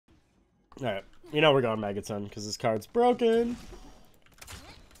Alright. You know we're going Megaton because this card's broken.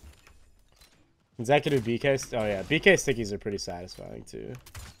 Consecutive BK. Oh yeah, BK stickies are pretty satisfying too.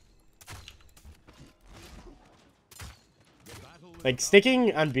 Like,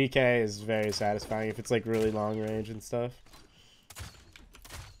 sticking on BK is very satisfying if it's like really long range and stuff.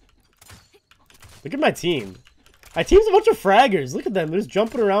 Look at my team. My team's a bunch of fraggers. Look at them. They're just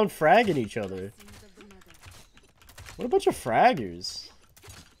jumping around fragging each other. What a bunch of fraggers.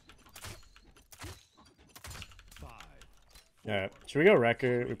 Alright, should we go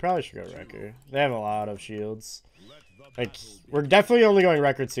Wrecker? We probably should go Wrecker. They have a lot of shields. Like, we're definitely only going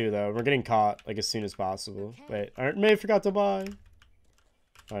Wrecker 2, though. We're getting caught, like, as soon as possible. Wait, May forgot to buy.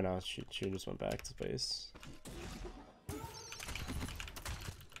 Oh, no, she just went back to base.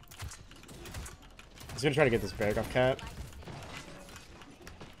 He's gonna try to get this break off cap.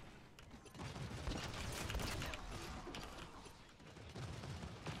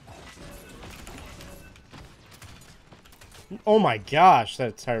 Oh my gosh,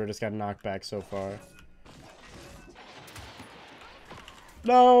 that Tyra just got knocked back so far.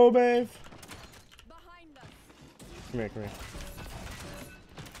 No, babe. Come here, come here.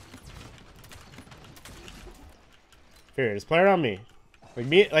 Here, just play around me.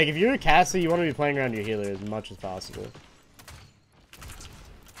 Like if you're a Cassie, you want to be playing around your healer as much as possible.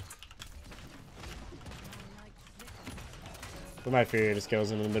 But my Fury just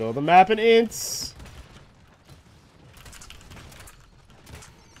goes into the middle of the map and ints.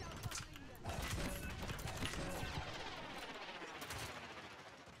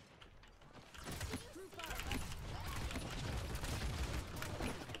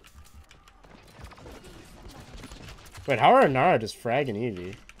 Wait, how are Nara just fragging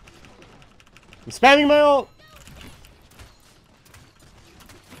Eevee? I'm spamming my ult!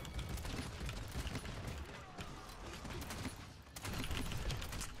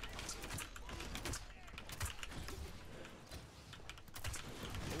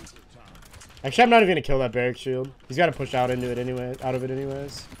 Actually, I'm not even gonna kill that barrack shield. He's gotta push out into it anyway, out of it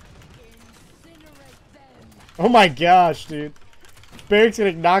anyways. Oh my gosh, dude. Barrack's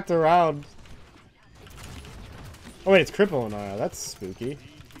gonna get knocked around. Oh wait, it's cripple Nara. That's spooky.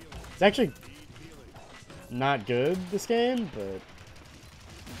 It's actually not good this game, but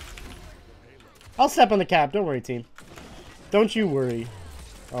I'll step on the cap. Don't worry, team. Don't you worry.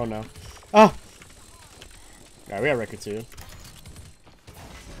 Oh no. Oh. Alright, we got record 2.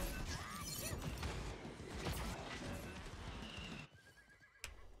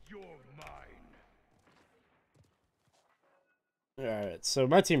 Alright, so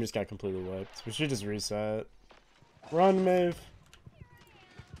my team just got completely wiped. We should just reset. Run, Maeve.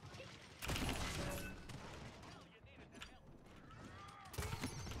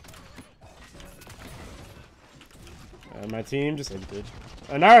 My team just ended.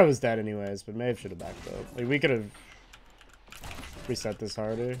 Nara was dead anyways, but Maeve should have backed up. Like, we could have reset this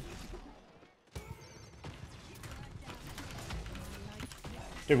harder.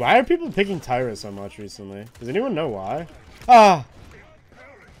 Dude, why are people picking Tyra so much recently? Does anyone know why? Ah!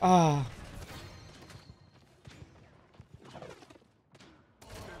 Ah!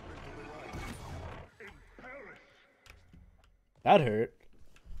 That hurt.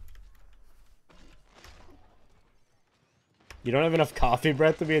 You don't have enough coffee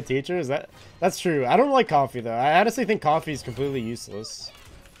breath to be a teacher? Is that... That's true. I don't like coffee, though. I honestly think coffee is completely useless.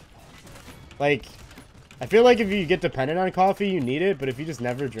 Like, I feel like if you get dependent on coffee, you need it, but if you just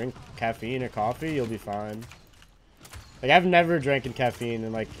never drink caffeine or coffee, you'll be fine. Like, I've never drank caffeine,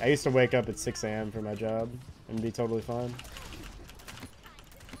 and, like, I used to wake up at 6 a.m. for my job and be totally fine.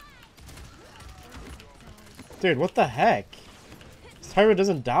 Dude, what the heck? This Tyra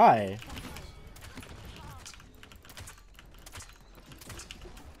doesn't die.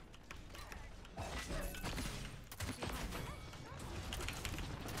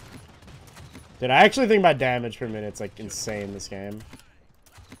 Dude, I actually think my damage per minute's like insane this game.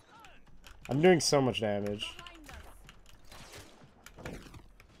 I'm doing so much damage.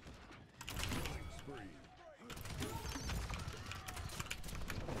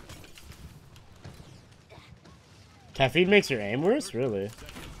 Caffeine makes your aim worse? Really?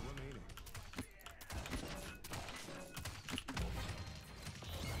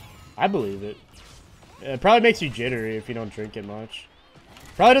 I believe it. It probably makes you jittery if you don't drink it much.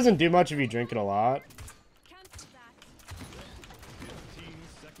 Probably doesn't do much if you drink it a lot.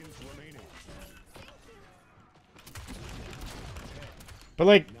 But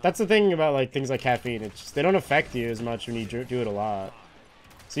like, that's the thing about like things like caffeine. It's just, they don't affect you as much when you do it a lot.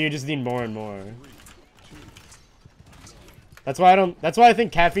 So you just need more and more. That's why I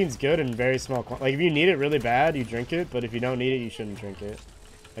think caffeine's good in very small like if you need it really bad, you drink it, but if you don't need it, you shouldn't drink it.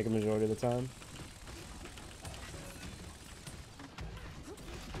 like a majority of the time.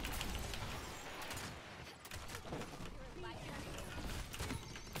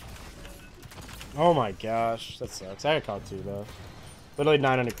 Oh my gosh, that sucks. I got caught 2 though. Literally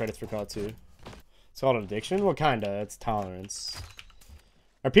 900 credits for caught 2. It's called an addiction? Well, kinda. It's tolerance.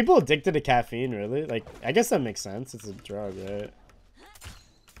 Are people addicted to caffeine, really? Like, I guess that makes sense. It's a drug, right?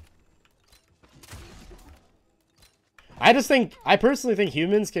 I personally think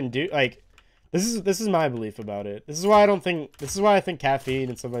humans can do, like, this is my belief about it. This is why I think caffeine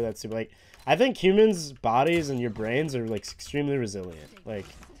and stuff like that super, like, I think humans' bodies and your brains are, like, extremely resilient. Like,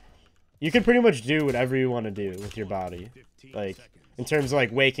 you can pretty much do whatever you want to do with your body. Like, in terms of,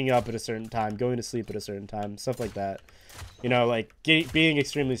 like, waking up at a certain time, going to sleep at a certain time, stuff like that. You know, like, being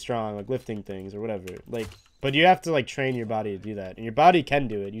extremely strong, like, lifting things or whatever. Like, but you have to, like, train your body to do that. And your body can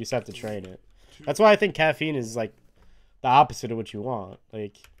do it. You just have to train it. That's why I think caffeine is, like, the opposite of what you want.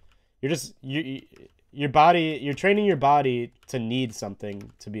 Like, you're just, your body, you're training your body to need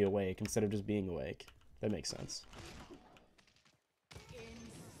something to be awake instead of just being awake. That makes sense.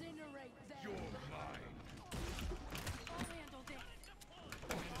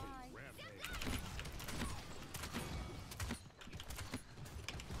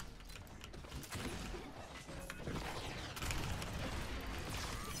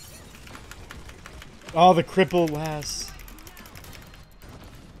 Oh, the crippled lass.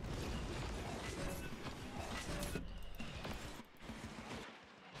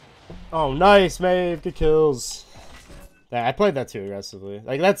 Oh, nice, Maeve. Good kills. Yeah, I played that too aggressively.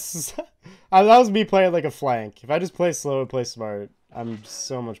 Like, that's... that was me playing like a flank. If I just play slow and play smart, I'm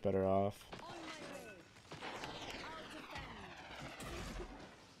so much better off.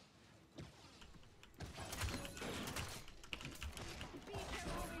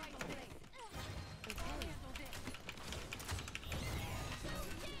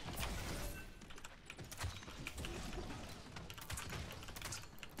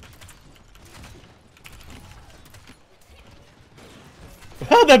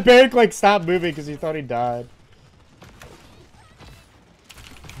 That Barrack like stopped moving because he thought he died.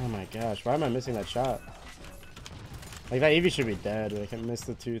 Oh my gosh, why am I missing that shot? Like, that Eevee should be dead. Like, I missed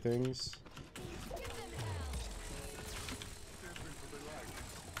the 2 things.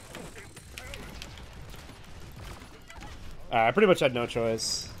 I pretty much had no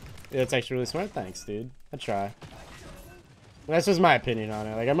choice. Yeah, it's actually really smart. Thanks, dude. I try. That's just my opinion on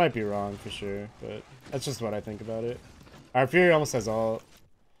it. Like, I might be wrong for sure, but that's just what I think about it. Our Fury almost has ult.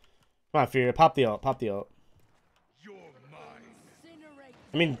 Come on, Fury. Pop the ult. Pop the ult.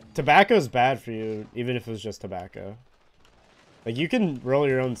 I mean, tobacco's bad for you, even if it was just tobacco. Like, you can roll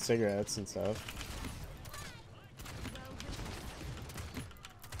your own cigarettes and stuff.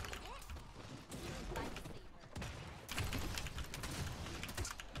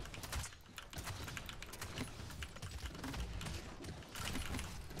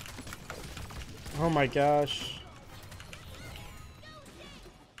 Oh my gosh.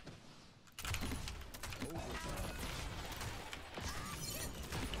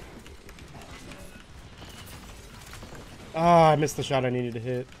 Ah, I missed the shot I needed to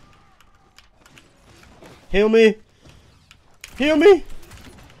hit. Heal me! Heal me!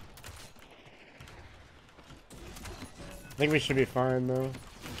 I think we should be fine though.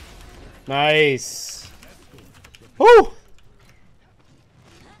 Nice! Woo!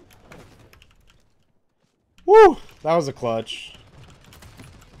 Woo! That was a clutch.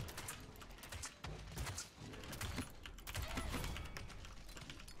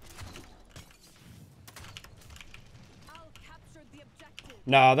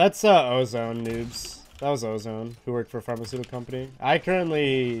 No, that's Ozone noobs. That was Ozone, who worked for a pharmaceutical company. I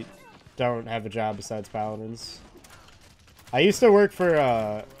currently don't have a job besides Paladins. I used to work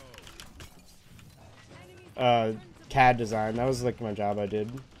for CAD design. That was like my job I did.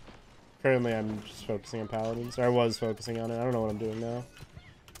 Currently I'm just focusing on Paladins. Or I was focusing on it. I don't know what I'm doing now.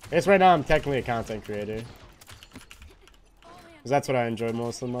 I guess right now I'm technically a content creator. Because that's what I enjoy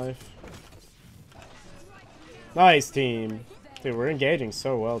most in life. Nice team. Dude, we're engaging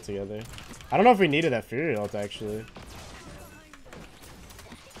so well together. I don't know if we needed that Fury ult, actually.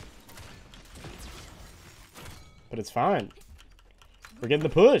 But it's fine. We're getting the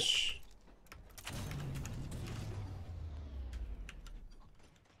push.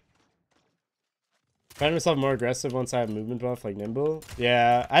 Find myself more aggressive once I have movement buff, like Nimble.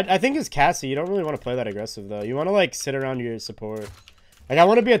 Yeah, I think it's Cassie. You don't really want to play that aggressive, though. You want to, like, sit around your support. Like, I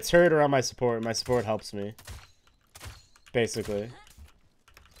want to be a turret around my support. My support helps me. Basically.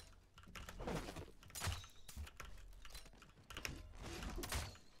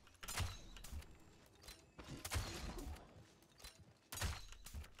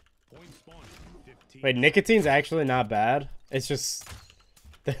 Wait, nicotine's actually not bad. It's just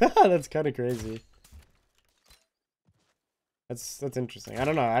that's kind of crazy. That's interesting. I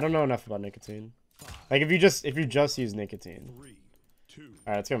don't know. I don't know enough about nicotine. Like if you just use nicotine. All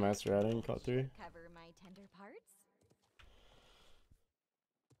right, let's go master routing. Call 3. Cover my tender parts.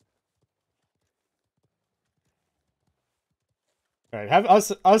 All right, have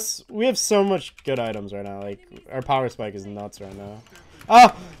us. We have so much good items right now. Like our power spike is nuts right now.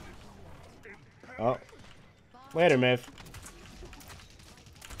 Oh. Oh. Later, Maeve.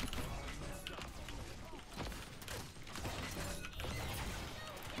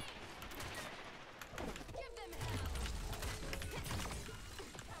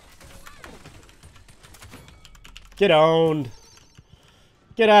 Get owned.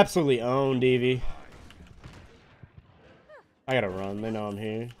 Get absolutely owned, Evie. I gotta run. They know I'm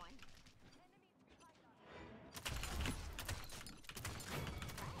here.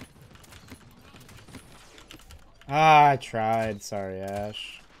 Ah, I tried. Sorry,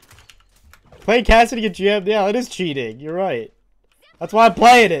 Ash. Playing Cassie to get GM? Yeah, it is cheating. You're right. That's why I'm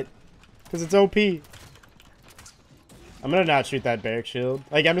playing it. Because it's OP. I'm gonna not shoot that barrack shield.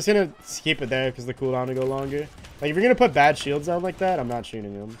 Like, I'm just gonna keep it there because the cooldown will go longer. Like, if you're gonna put bad shields down like that, I'm not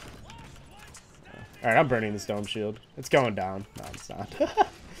shooting them. Alright, I'm burning this dome shield. It's going down. No, it's not.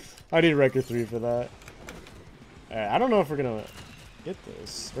 I need record 3 for that. Alright, I don't know if we're gonna get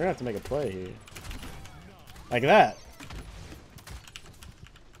this. We're gonna have to make a play here. Like that.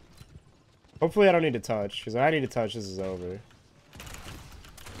 Hopefully I don't need to touch, because if I need to touch, this is over.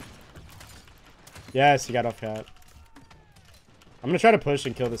 Yes, he got off cat. I'm gonna try to push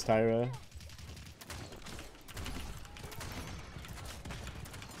and kill this Tyra.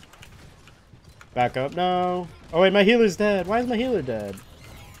 Back up. No. Oh wait, my healer's dead. Why is my healer dead?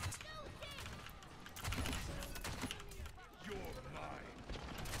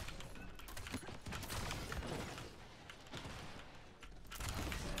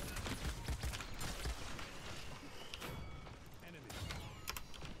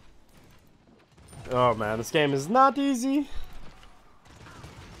 Oh man, this game is not easy.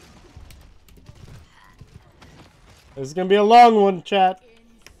 This is gonna be a long one, chat.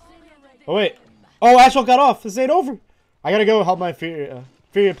 Oh wait. Oh, Ashwell got off. This ain't over. I gotta go help my Furia.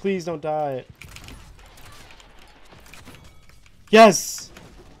 Furia, please don't die. Yes.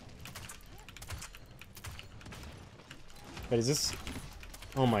 Wait, is this?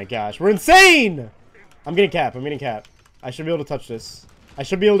 Oh my gosh, we're insane. I'm getting cap. I'm getting cap. I should be able to touch this. I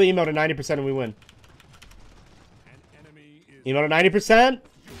should be able to emote at 90% and we win. Emote at 90%.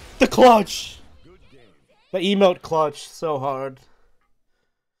 The clutch. The emote clutch so hard.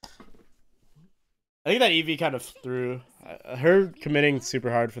 I think that EV kind of threw. Her committing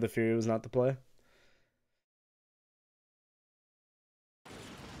super hard for the Fury was not the play.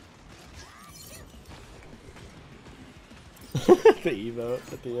 The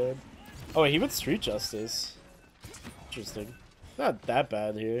emote at the end. Oh, wait, he went Street Justice. Interesting. Not that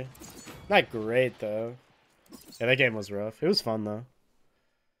bad here. Not great, though. Yeah, that game was rough. It was fun, though.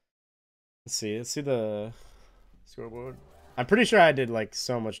 Let's see. Let's see the scoreboard. I'm pretty sure I did, like,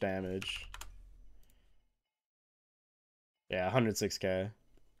 so much damage. Yeah, 106k.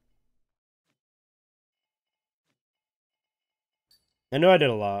 I know I did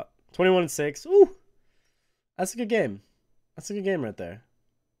a lot. 21-6. Ooh! That's a good game. That's a good game right there.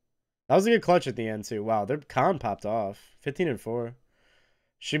 That was a good clutch at the end, too. Wow, their con popped off. 15-4.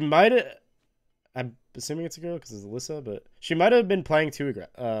 She might have... I'm assuming it's a girl because it's Alyssa, but she might have been playing too,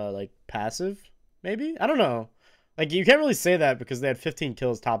 like, passive, maybe? I don't know. Like, you can't really say that because they had 15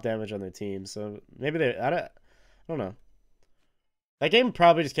 kills top damage on their team, so maybe they... I don't know. That game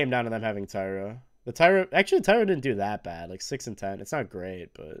probably just came down to them having Tyra. Actually, Tyra didn't do that bad. Like 6 and 10. It's not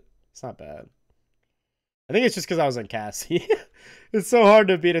great, but it's not bad. I think it's just because I was on Cassie. It's so hard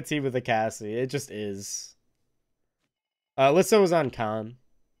to beat a team with a Cassie. It just is. Lissa was on Khan.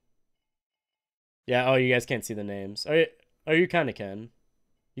 Yeah. Oh, you guys can't see the names. Oh, you kind of can.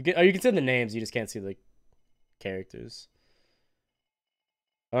 You can see the names. You just can't see the characters.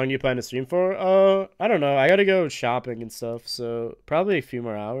 Oh, and you plan to stream for? I don't know. I gotta go shopping and stuff, so probably a few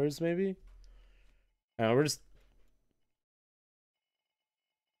more hours, maybe. We're just...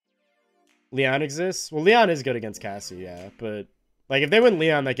 Leon exists? Well, Leon is good against Cassie, yeah, but... Like, if they went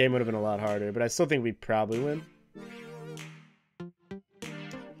Leon, that game would have been a lot harder, but I still think we'd probably win.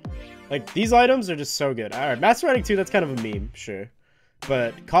 Like, these items are just so good. Alright, Master Riding 2, that's kind of a meme, sure.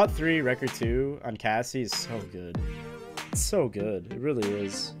 But Caught 3, Record 2 on Cassie is so good. It's so good. It really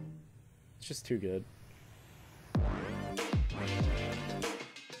is. It's just too good.